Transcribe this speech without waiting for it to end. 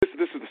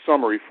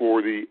summary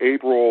for the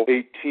April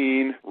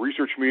 18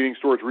 research meeting,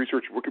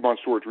 Wikibon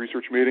Storage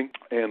Research Meeting.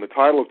 And the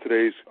title of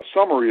today's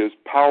summary is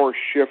Power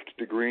Shift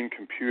to Green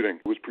Computing.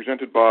 It was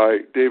presented by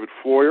David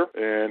Floyer,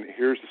 and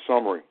here's the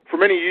summary. For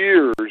many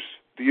years,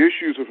 the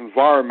issues of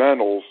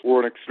environmentals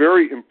were a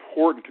very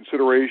important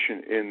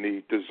consideration in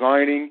the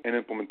designing and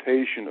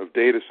implementation of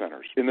data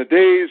centers. In the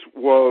days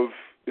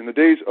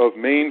of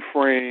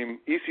mainframe,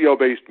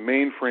 ECL-based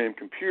mainframe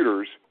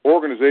computers,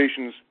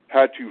 organizations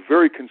had to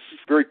very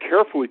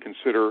carefully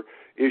consider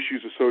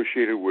issues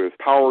associated with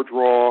power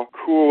draw,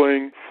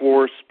 cooling,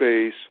 floor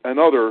space, and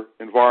other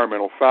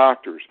environmental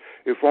factors,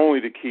 if only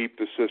to keep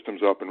the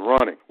systems up and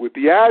running. With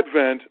the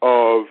advent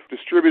of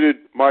distributed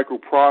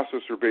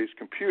microprocessor-based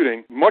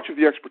computing, much of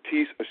the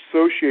expertise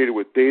associated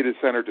with data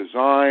center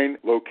design,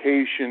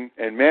 location,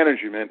 and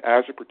management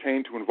as it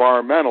pertained to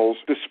environmentals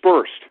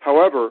dispersed.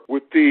 However,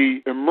 with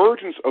the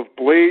emergence of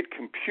blade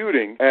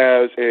computing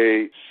as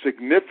a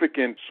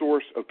significant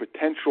source of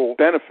potential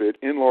benefit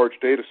in large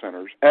data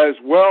centers, as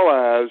well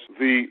as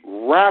the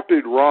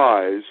rapid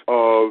rise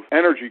of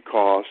energy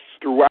costs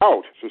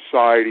throughout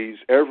societies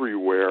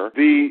everywhere,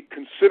 the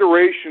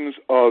considerations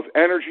of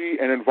energy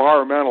and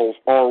environmentals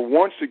are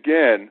once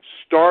again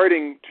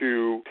starting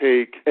to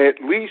take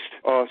at least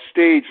a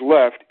stage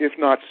left, if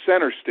not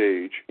center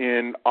stage,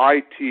 in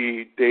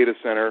IT data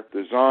center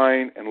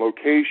design and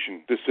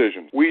location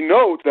decisions. We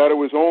note that it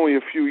was only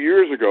a few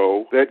years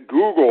ago that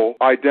Google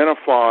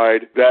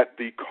identified that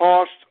the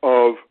cost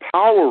of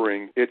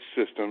powering its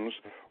systems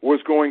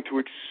was going to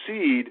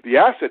exceed the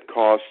asset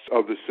costs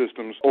of the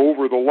systems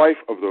over the life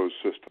of those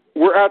systems.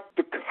 We're at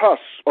the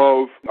cusp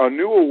of a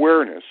new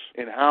awareness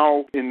in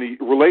the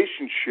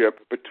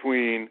relationship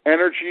between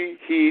energy,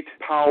 heat,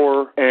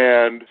 power,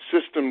 and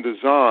system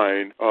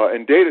design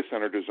and data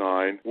center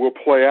design will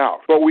play out.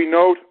 But we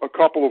note a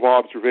couple of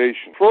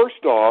observations.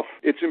 First off,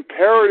 it's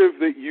imperative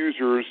that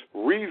users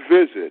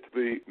revisit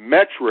the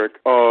metric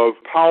of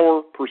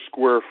power per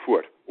square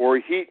foot, or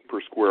heat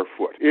per square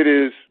foot. It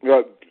is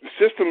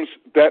systems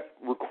that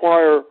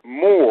require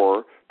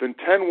more than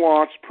 10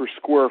 watts per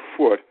square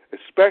foot,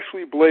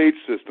 especially blade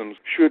systems,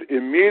 should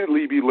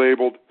immediately be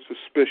labeled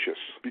suspicious,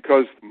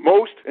 because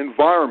most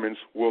environments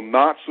will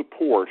not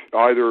support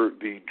either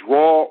the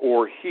draw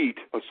or heat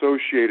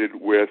associated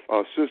with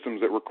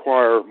systems that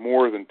require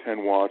more than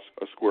 10 watts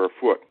a square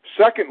foot.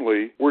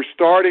 Secondly, we're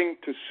starting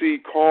to see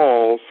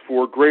calls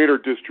for greater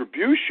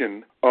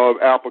distribution of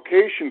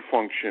application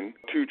function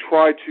to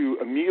try to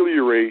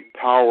ameliorate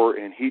power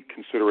and heat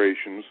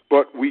considerations,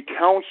 but we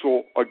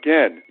counsel,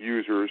 again,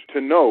 users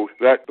to note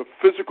that the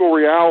physical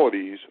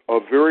realities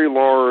of very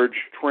large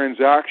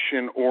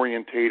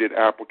transaction-orientated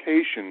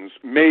applications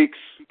makes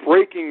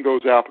breaking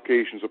those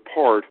applications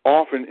apart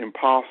often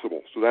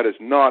impossible, so that is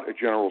not a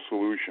general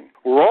solution.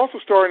 We're also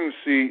starting to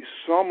see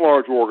some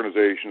large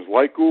organizations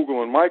like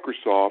Google and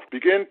Microsoft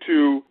begin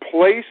to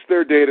place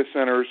their data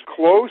centers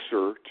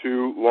closer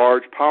to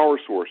large power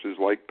sources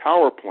like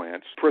power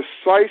plants,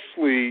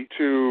 precisely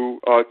to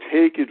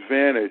take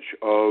advantage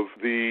of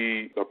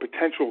the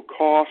potential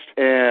cost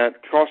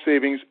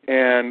savings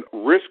and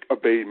risk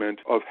abatement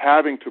of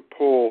having to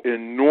pull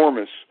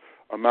enormous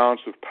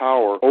amounts of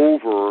power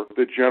over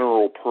the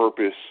general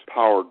purpose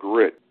power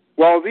grid.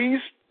 While these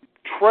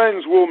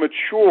trends will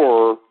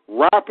mature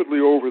rapidly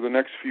over the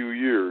next few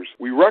years,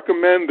 we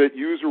recommend that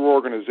user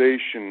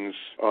organizations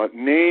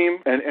name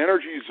an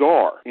energy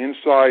czar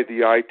inside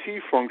the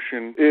IT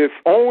function, if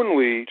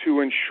only to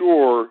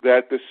ensure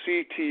that the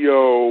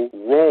CTO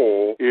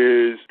role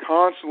is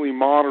constantly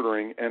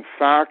monitoring and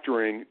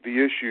factoring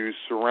the issues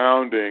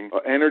surrounding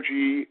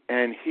energy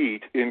and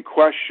heat in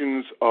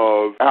questions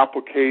of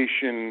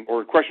application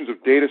or questions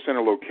of data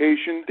center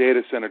location,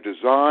 data center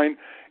design,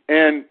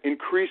 and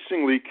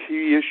increasingly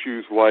key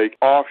issues like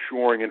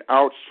offshoring and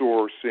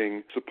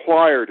outsourcing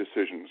supplier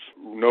decisions,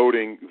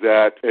 noting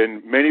that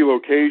in many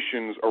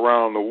locations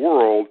around the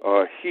world,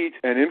 heat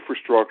and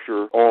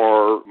infrastructure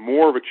are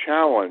more of a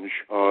challenge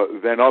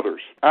than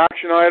others.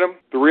 Action item: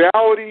 the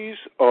realities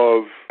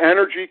of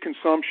energy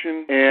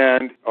consumption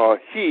and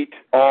heat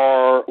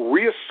are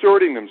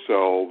reasserting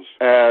themselves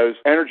as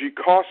energy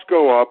costs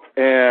go up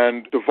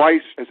and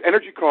as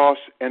energy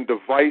costs and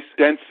device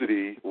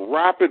density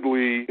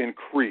rapidly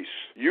increase.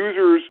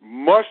 Users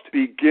must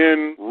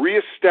begin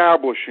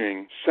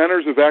reestablishing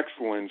centers of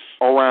excellence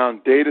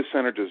around data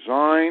center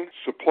design,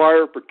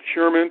 supplier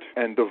procurement,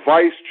 and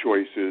device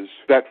choices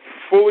that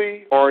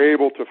fully are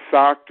able to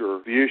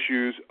factor the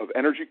issues of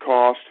energy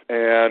cost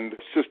and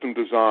system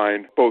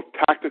design, both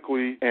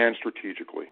tactically and strategically.